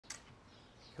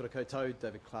Kia ora koutou,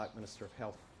 David Clark, Minister of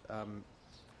Health.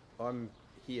 I'm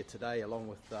here today along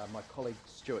with my colleague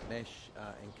Stuart, Nash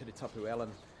and Kiritapu Allen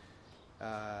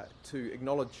to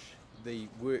acknowledge the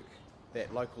work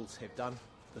that locals have done,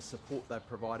 the support they've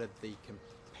provided, the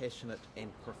compassionate and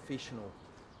professional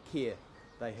care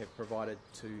they have provided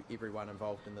to everyone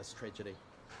involved in this tragedy.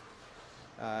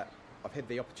 I've had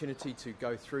the opportunity to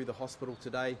go through the hospital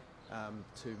today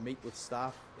to meet with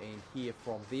staff and hear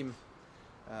from them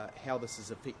how this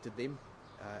has affected them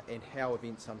and how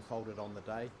events unfolded on the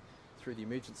day through the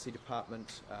emergency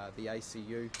department, the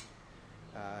ACU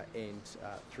and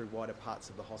through wider parts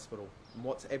of the hospital. And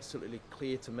what's absolutely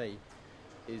clear to me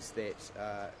is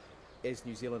that as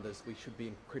New Zealanders we should be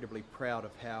incredibly proud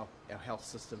of how our health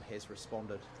system has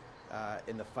responded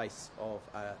in the face of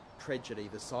a tragedy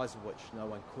the size of which no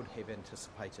one could have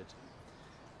anticipated.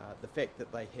 The fact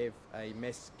that they have a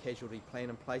mass casualty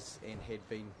plan in place and had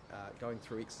been going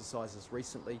through exercises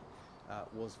recently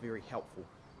was very helpful.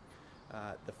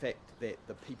 The fact that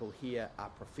the people here are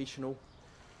professional,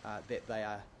 that they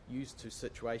are used to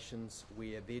situations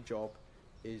where their job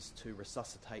is to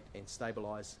resuscitate and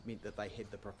stabilise, meant that they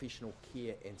had the professional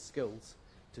care and skills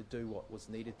to do what was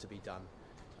needed to be done.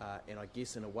 And I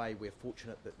guess in a way we're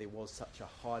fortunate that there was such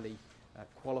a highly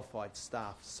qualified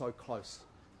staff so close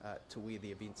to where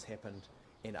the events happened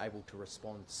and able to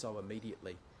respond so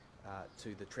immediately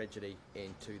to the tragedy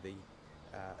and to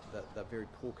the very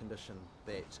poor condition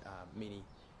that many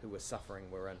who were suffering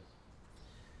were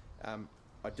in.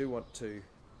 I do want to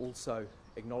also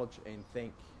acknowledge and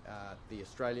thank the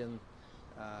Australian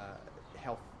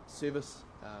Health Service.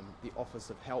 The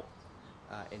Office of Help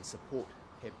and Support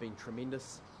have been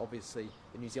tremendous. Obviously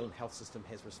the New Zealand health system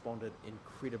has responded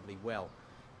incredibly well,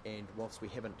 and whilst we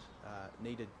haven't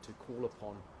needed to call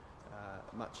upon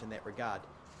much in that regard,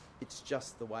 it's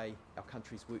just the way our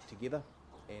countries work together,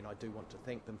 and I do want to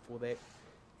thank them for that,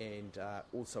 and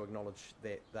also acknowledge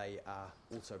that they are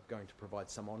also going to provide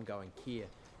some ongoing care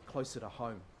closer to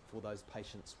home for those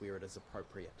patients where it is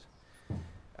appropriate.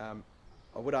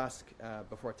 I would ask,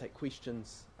 before I take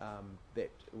questions,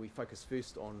 that we focus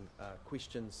first on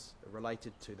questions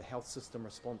related to the health system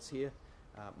response here.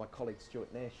 My colleague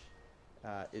Stuart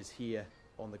Nash is here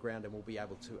on the ground and will be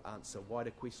able to answer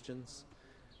wider questions.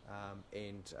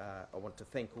 And I want to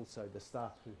thank also the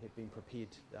staff who have been prepared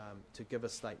to give a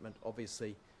statement.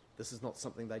 Obviously, this is not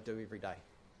something they do every day.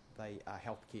 They are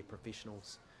healthcare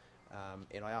professionals,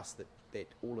 and I ask that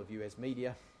all of you as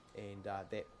media and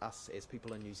that us as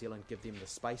people in New Zealand give them the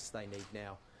space they need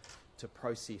now to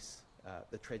process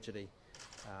the tragedy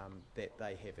that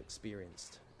they have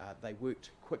experienced. They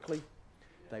worked quickly,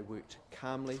 they worked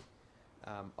calmly.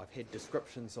 I've had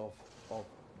descriptions of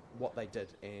what they did,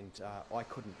 and I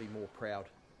couldn't be more proud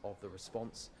of the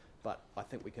response, but I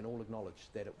think we can all acknowledge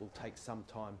that it will take some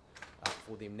time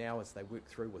for them now as they work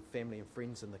through with family and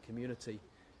friends in the community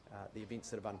the events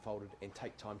that have unfolded, and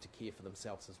take time to care for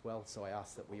themselves as well. So I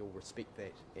ask that we all respect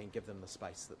that and give them the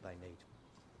space that they need.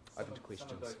 Open to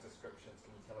questions. Some of those descriptions,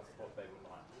 can you tell us what they were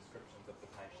like, descriptions of the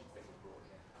patients that were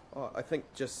brought in? I think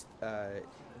just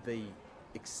the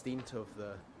extent of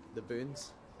the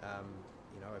burns.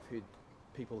 I've heard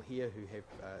people here who have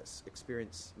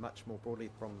experienced much more broadly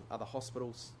from other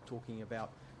hospitals talking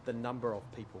about the number of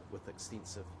people with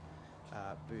extensive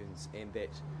burns, and that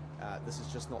this is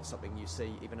just not something you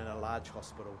see even in a large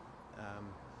hospital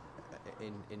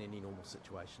in any normal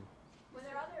situation. Were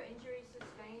there other injuries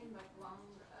sustained, like lung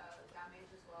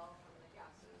damage as well from the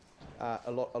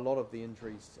gases? A lot of the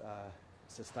injuries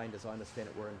sustained, as I understand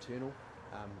it, were internal.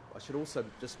 I should also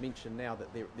just mention now that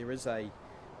there is a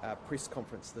press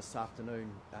conference this afternoon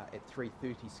at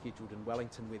 3:30 scheduled in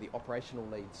Wellington, where the operational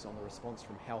leads on the response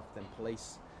from health and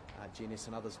police, GNS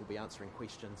and others will be answering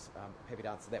questions. I'm happy to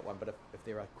answer that one, but if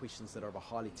there are questions that are of a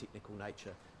highly technical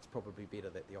nature, it's probably better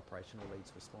that the operational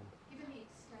leads respond. Given the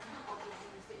extent of the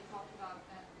injuries that you talked about,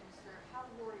 Minister, how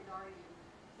worried are you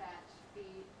that the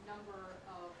number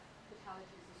of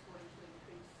fatalities is going to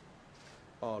increase?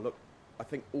 Oh, look, I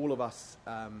think all of us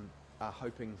are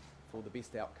hoping for the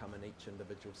best outcome in each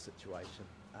individual situation.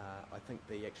 I think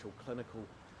the actual clinical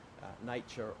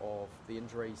nature of the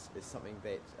injuries is something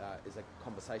that is a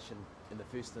conversation in the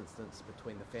first instance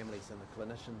between the families and the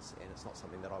clinicians, and it's not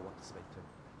something that I want to speak to.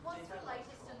 What's the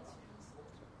latest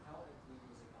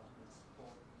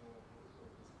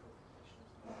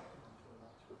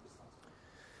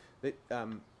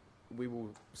we will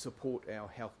support our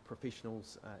health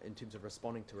professionals in terms of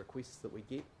responding to requests that we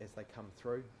get as they come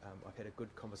through. I've had a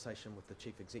good conversation with the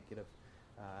Chief Executive,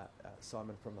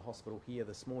 Simon, from the hospital here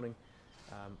this morning.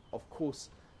 Of course,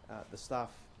 the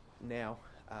staff now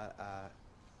are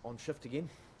on shift again.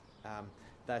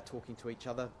 They're talking to each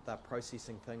other, they're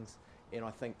processing things, and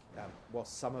I think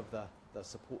whilst some of the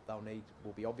support they'll need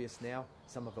will be obvious now,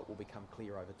 some of it will become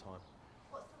clear over time.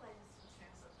 What's the latest in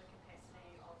terms of the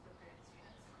capacity of the burns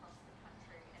units across the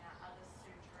country, and are other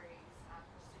surgeries,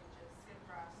 procedures, skin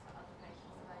grafts for other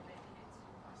patients, are they being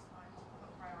postponed or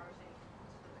put priority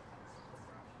to the victims of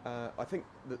this disruption? I think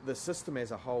the system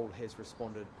as a whole has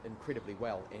responded incredibly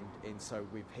well, and so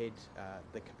we've had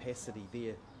the capacity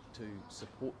there to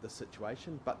support the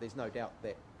situation, but there's no doubt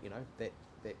that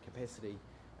that capacity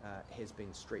has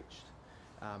been stretched.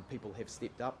 People have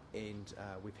stepped up, and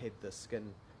we've had the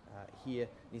skin here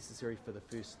necessary for the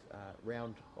first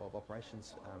round of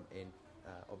operations, and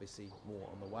obviously more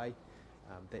on the way.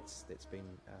 That's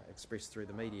been expressed through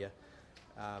the media.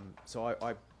 So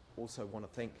I also want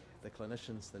to thank the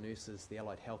clinicians, the nurses, the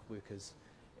allied health workers,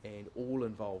 and all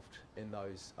involved in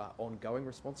those ongoing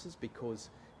responses, because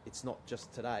it's not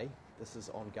just today, this is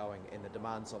ongoing, and the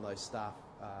demands on those staff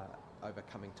over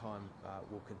coming time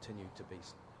will continue to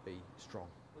be strong.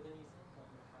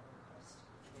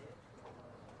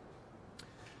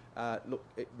 Look,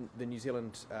 the New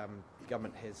Zealand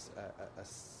government has a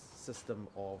system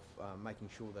of making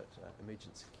sure that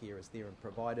emergency care is there and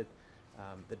provided.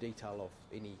 The detail of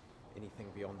anything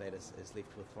beyond that is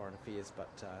left with Foreign Affairs,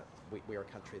 but we're a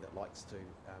country that likes to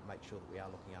make sure that we are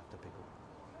looking after people.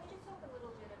 Can we just talk a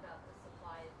little bit about the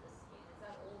supply of the skin? Is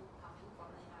that all coming from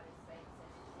the United States, and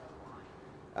if so,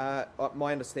 why?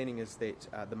 My understanding is that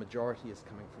the majority is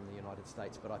coming from the United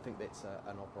States, but I think that's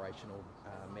an operational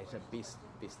matter best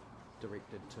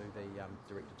directed to the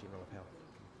Director General of Health.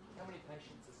 How many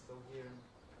patients are still here in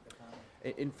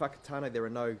Whakatāne? In Whakatāne, there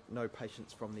are no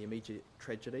patients from the immediate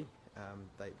tragedy.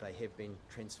 They have been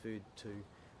transferred to,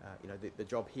 the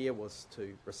job here was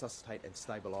to resuscitate and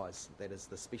stabilise. That is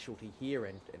the specialty here,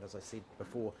 and as I said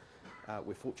before,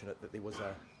 we're fortunate that there was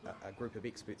a group of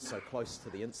experts so close to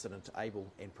the incident, able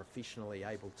and professionally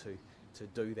able to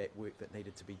do that work that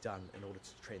needed to be done in order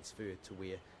to transfer to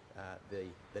where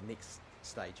the next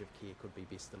stage of care could be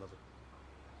best delivered.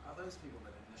 Are those people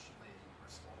that initially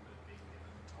responded being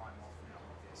given time off now,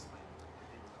 obviously, the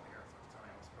people that are here at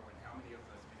Whakatāne Hospital, and how many of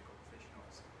those medical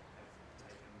professionals have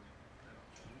taken an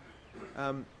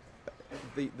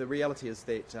opportunity? The reality is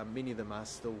that many of them are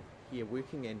still here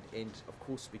working, and of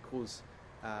course, because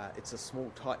it's a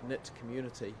small, tight-knit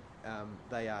community,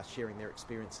 they are sharing their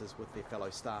experiences with their fellow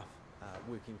staff,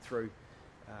 working through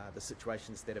the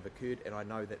situations that have occurred, and I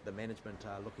know that the management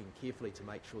are looking carefully to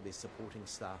make sure they're supporting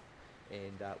staff,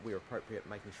 and where appropriate,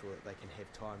 making sure that they can have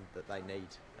time that they need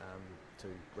to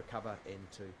recover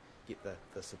and to get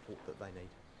the support that they need.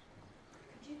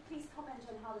 Could you please comment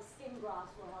on how the skin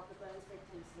grafts will help the burns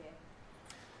victims here?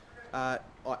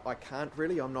 I can't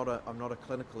really. I'm not a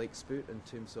clinical expert in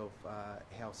terms of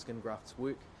how skin grafts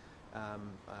work,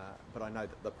 but I know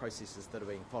that the processes that are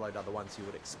being followed are the ones you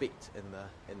would expect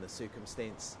in the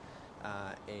circumstance,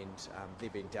 and they're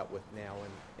being dealt with now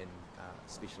in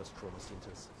specialist trauma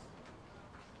centres.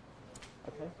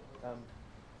 Okay.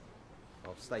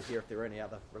 I'll stay here if there are any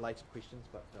other related questions,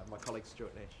 but my colleague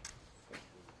Stuart Nash.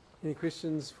 Any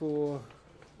questions for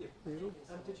Neil?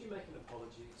 Did you make an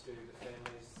apology to the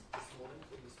families this morning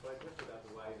that you spoke with about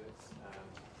the way that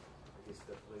I guess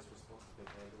the police response has been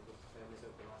handled with the families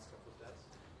over the last couple of days?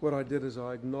 What I did is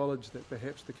I acknowledged that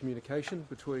perhaps the communication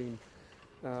between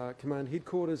command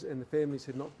headquarters and the families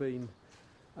had not been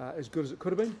as good as it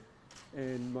could have been,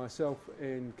 and myself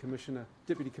and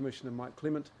Deputy Commissioner Mike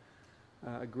Clement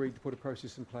agreed to put a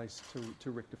process in place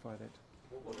to rectify that.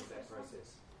 What is that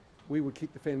process? We would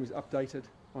keep the families updated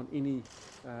on any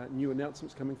new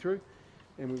announcements coming through,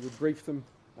 and we would brief them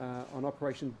on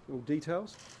operational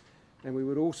details, and we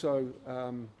would also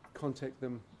contact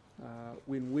them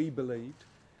when we believed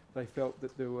they felt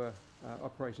that there were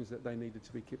operations that they needed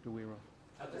to be kept aware of.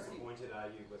 How disappointed are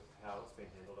you with how it's been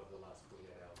handled over the last 48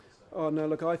 hours or so? Oh no,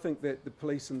 look, I think that the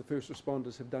police and the first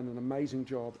responders have done an amazing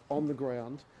job on the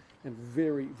ground in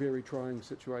very, very trying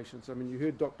situations. I mean, you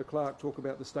heard Dr. Clark talk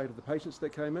about the state of the patients that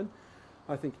came in.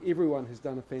 I think everyone has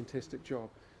done a fantastic job.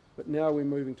 But now we're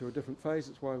moving to a different phase.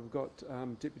 That's why we've got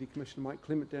Deputy Commissioner Mike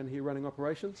Clement down here running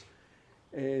operations.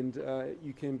 And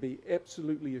you can be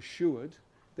absolutely assured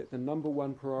that the number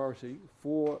one priority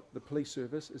for the police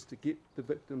service is to get the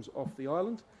victims off the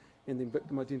island and then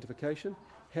victim identification.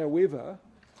 However,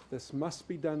 this must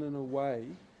be done in a way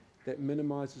that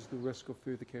minimises the risk of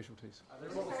further casualties.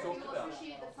 You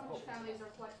appreciate that some of the families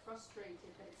are quite frustrated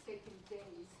that it's taken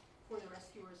days for the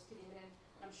rescuers to get in.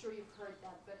 I'm sure you've heard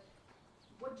that, but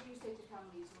what do you say to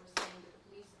families who are saying that the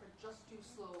police are just too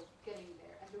slow getting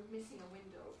there and they're missing a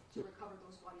window to recover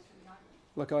those bodies from the island?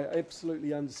 Look, I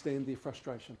absolutely understand their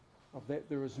frustration. Of that,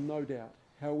 there is no doubt.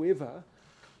 However,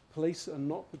 police are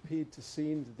not prepared to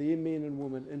send their men and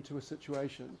women into a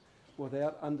situation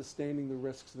without understanding the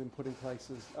risks and then putting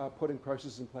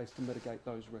processes in place to mitigate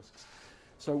those risks.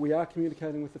 So we are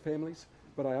communicating with the families,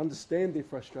 but I understand their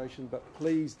frustration. But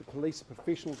please, the police are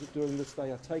professionals at doing this.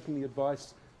 They are taking the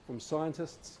advice from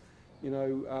scientists. You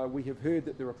know, we have heard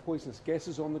that there are poisonous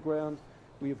gases on the ground.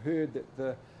 We have heard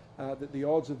that the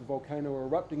odds of the volcano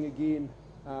erupting again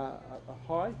are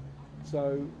high.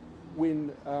 So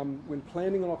when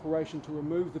planning an operation to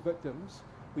remove the victims,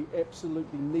 we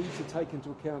absolutely need to take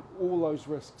into account all those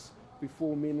risks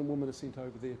before men and women are sent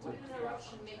over there to. Would an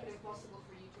eruption make it impossible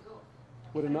for you to go?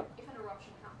 Would If an an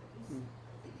eruption happens,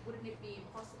 wouldn't it be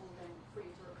impossible then for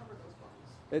you to recover those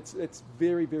bodies? It's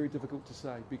very, very difficult to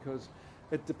say because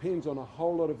it depends on a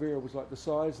whole lot of variables like the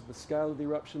size, the scale of the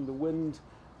eruption, the wind,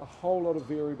 a whole lot of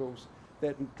variables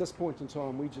that at this point in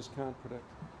time we just can't predict.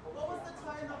 What was the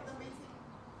tone of the meeting?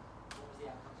 What was the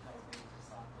outcome today when you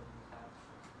decided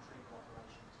tree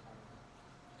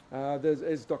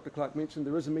cooperation? As Dr. Clark mentioned,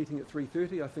 there is a meeting at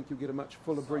 3:30. I think you'll get a much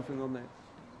fuller briefing on that.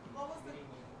 What was the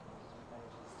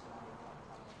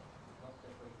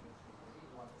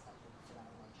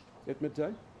At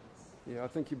midday? Yeah, I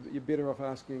think you're better off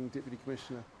asking Deputy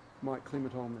Commissioner Mike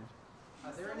Clement on that.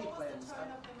 Are there any what was plans? the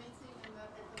tone of the meeting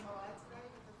at the marae today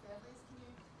with the families? Can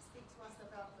you speak to us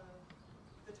about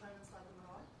the tone inside the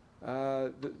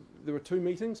marae? There were two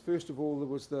meetings. First of all, there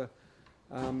was the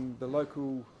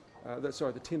local,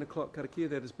 the 10 o'clock karakia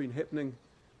that has been happening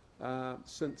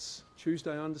since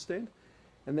Tuesday, I understand,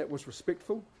 and that was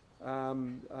respectful.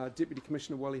 Deputy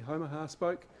Commissioner Wally Homaha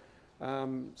spoke.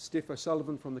 Steph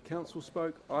O'Sullivan from the council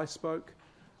spoke. I spoke.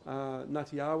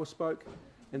 Ngāti Awa spoke.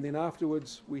 And then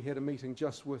afterwards, we had a meeting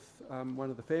just with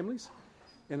one of the families.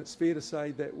 And it's fair to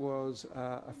say that was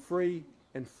a free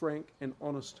and frank and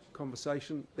honest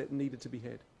conversation that needed to be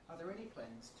had. Are there any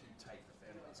plans to take the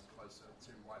families closer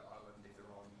to White Island, either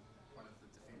on one of the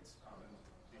defence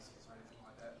vessels or anything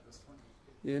like that at this point?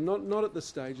 Yeah, not at this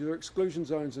stage. There are exclusion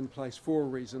zones in place for a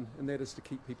reason, and that is to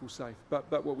keep people safe.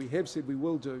 But what we have said we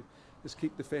will do is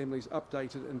keep the families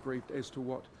updated and briefed as to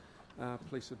what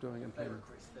police are doing and planning.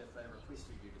 If they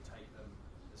requested you to take them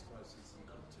as close as you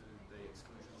could to the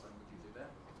exclusion zone, would you do that?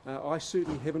 I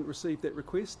certainly haven't received that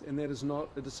request, and that is not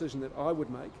a decision that I would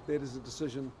make. That is a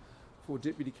decision for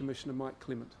Deputy Commissioner Mike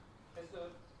Clement. Has the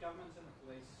government and the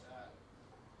police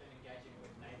been engaging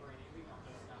with neighbouring iwi, not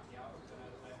just Ngāti Awa, because I know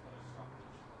that they've got a strong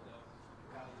connection with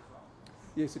the valley as well?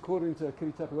 Yes, according to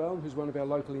Kiri Tapu Allen, who's one of our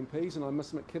local MPs, and I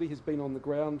must admit Kiri has been on the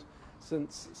ground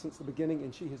since the beginning,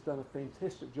 and she has done a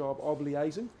fantastic job of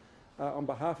liaising on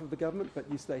behalf of the government, but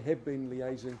yes, they have been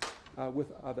liaising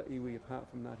with other iwi apart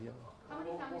from Ngāti Awa. How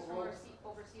many families from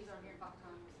overseas are here in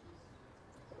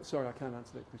Whakatāne? Sorry, I can't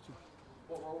answer that question.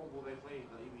 What role will they play,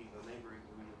 the iwi, the neighbouring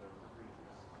iwi that are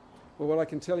recruiting? Well, what I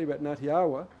can tell you about Ngāti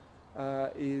Awa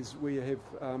is we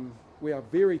are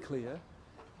very clear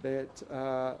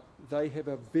that they have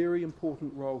a very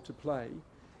important role to play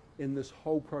in this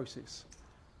whole process.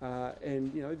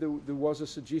 And you know, there was a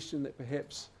suggestion that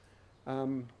perhaps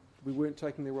we weren't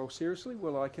taking their role seriously.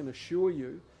 Well, I can assure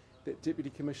you that Deputy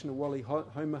Commissioner Wally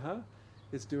Homaha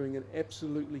is doing an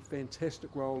absolutely fantastic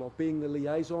role of being the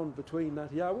liaison between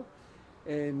Ngāti Awa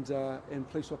and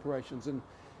police operations. And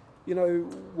you know,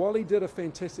 Wally did a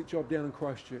fantastic job down in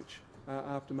Christchurch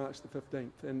after March the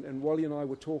 15th. And Wally and I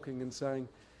were talking and saying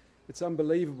it's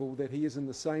unbelievable that he is in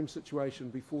the same situation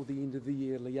before the end of the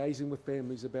year, liaising with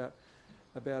families about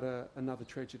another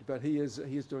tragedy. But he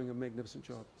is doing a magnificent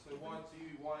job. So why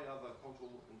are the cultural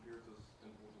imperatives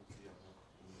important to you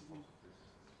in this process?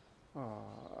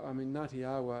 I mean, Ngāti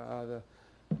Awa are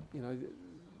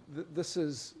this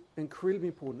is incredibly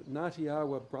important. Ngāti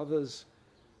Awa brothers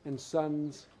and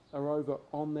sons are over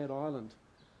on that island.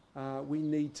 We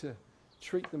need to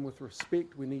treat them with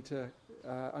respect. We need to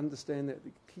understand that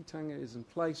the kitanga is in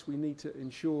place. We need to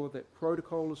ensure that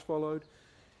protocol is followed.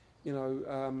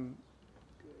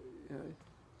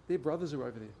 Their brothers are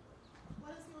over there.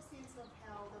 What is your sense of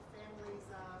how the families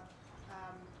are,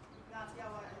 Ngāti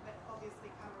Awa have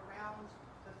obviously come around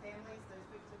the families, those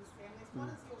victims' families.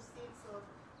 What is your sense of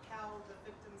how the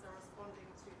victims are responding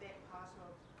to that part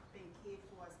of being cared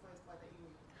for, I suppose, by the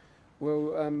iwi?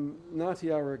 Well,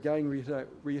 Ngāti Awa again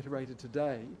reiterated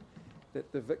today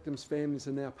that the victims' families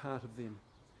are now part of them,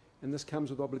 and this comes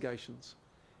with obligations.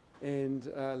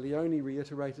 And Leonie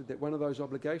reiterated that one of those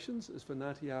obligations is for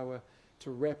Ngāti Awa to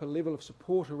wrap a level of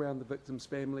support around the victims'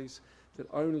 families that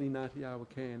only Ngāti Awa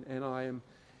can. And I am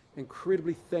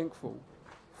incredibly thankful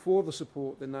for the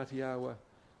support that Ngāti Awa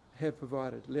have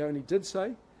provided. Leonie did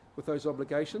say with those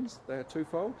obligations. They are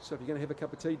twofold. So if you're going to have a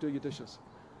cup of tea, do your dishes.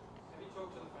 Have you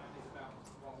talked to the families about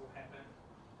what will happen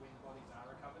when bodies are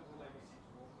recovered? Will they be sent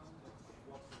to Auckland?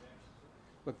 What's the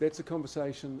reaction? Look, that's a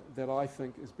conversation that I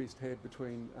think is best had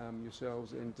between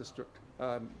yourselves and District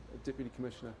Deputy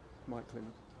Commissioner Mike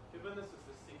Clement. Given this is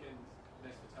the second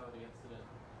mass fatality incident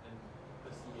in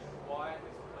this year, why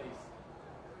has police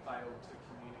failed to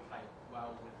communicate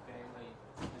well with family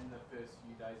in the first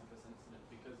few days of this incident?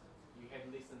 Because you had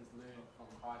lessons learned from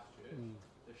Christchurch,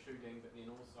 the shooting, but then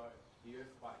also the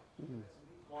earthquake.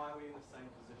 Why are we in the same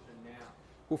position now?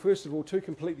 Well, first of all, two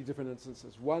completely different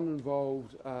instances. One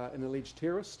involved an alleged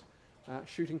terrorist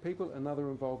shooting people, another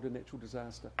involved a natural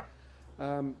disaster.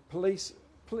 Police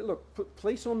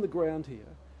on the ground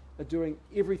here are doing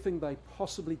everything they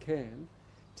possibly can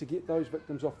to get those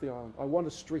victims off the island. I want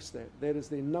to stress that. That is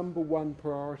their number one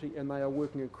priority, and they are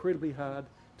working incredibly hard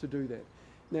to do that.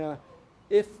 Now,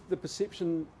 if the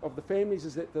perception of the families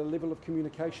is that the level of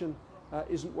communication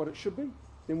isn't what it should be,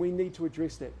 then we need to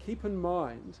address that. Keep in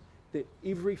mind that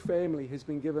every family has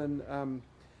been given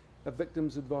a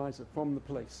victim's advisor from the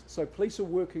police. So police are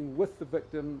working with the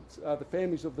victims, the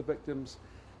families of the victims,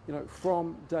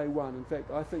 from day one. In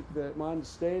fact, I think that my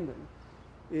understanding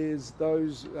is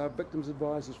those victims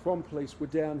advisors from police were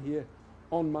down here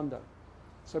on Monday.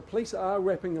 So police are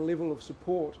wrapping a level of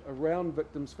support around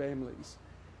victims' families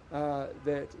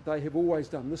that they have always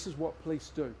done. This is what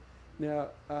police do. Now,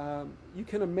 you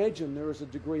can imagine there is a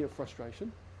degree of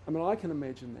frustration. I mean, I can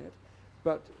imagine that.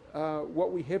 But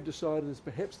what we have decided is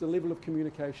perhaps the level of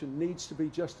communication needs to be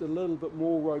just a little bit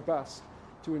more robust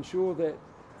to ensure that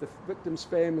the victims'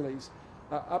 families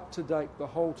are up to date the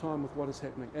whole time with what is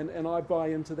happening. And I buy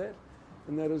into that.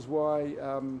 And that is why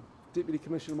Deputy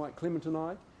Commissioner Mike Clement and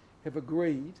I have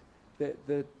agreed that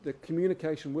the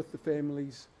communication with the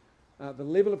families, the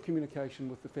level of communication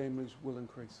with the families will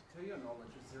increase. To your knowledge,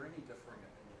 is there any differing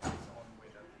opinions on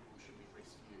whether people should be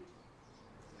rescued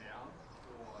now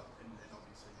or, and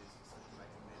obviously there's decision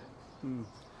making there?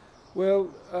 Well,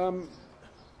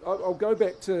 I'll go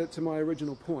back to my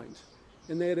original point,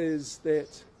 and that is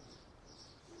that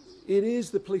it is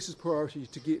the police's priority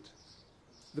to get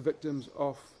the victims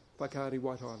off Whakatāne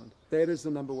White Island. That is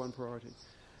the number one priority.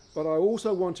 But I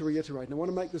also want to reiterate, and I want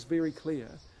to make this very clear,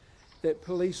 that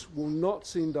police will not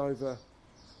send over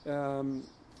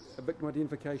a victim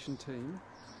identification team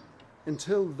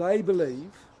until they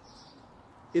believe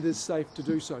it is safe to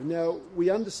do so. Now, we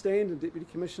understand, and Deputy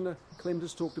Commissioner Clement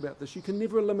has talked about this, you can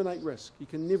never eliminate risk. You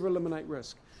can never eliminate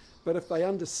risk. But if they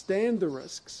understand the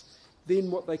risks,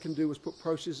 then what they can do is put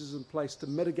processes in place to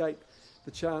mitigate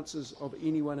the chances of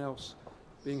anyone else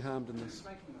being harmed in this. Who's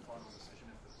making the final decision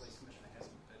if the police commissioner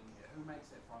hasn't been here? Who makes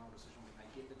that final decision when they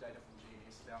get the data from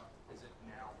GNS about is it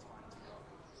now time to go?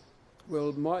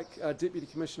 Well, Deputy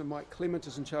Commissioner Mike Clement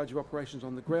is in charge of operations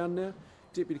on the ground now.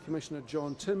 Deputy Commissioner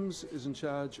John Timms is in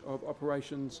charge of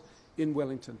operations in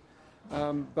Wellington.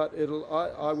 But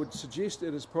I would suggest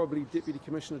it is probably Deputy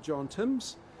Commissioner John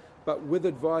Timms, but with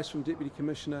advice from Deputy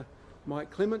Commissioner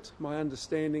Mike Clement. My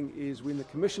understanding is when the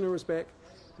Commissioner is back,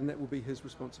 then that will be his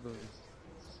responsibility.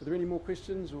 Are there any more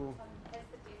questions? Or Has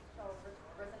the death toll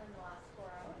risen in the last 4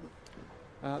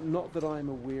 hours? not that I am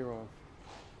aware of.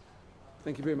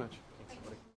 Thank you very much.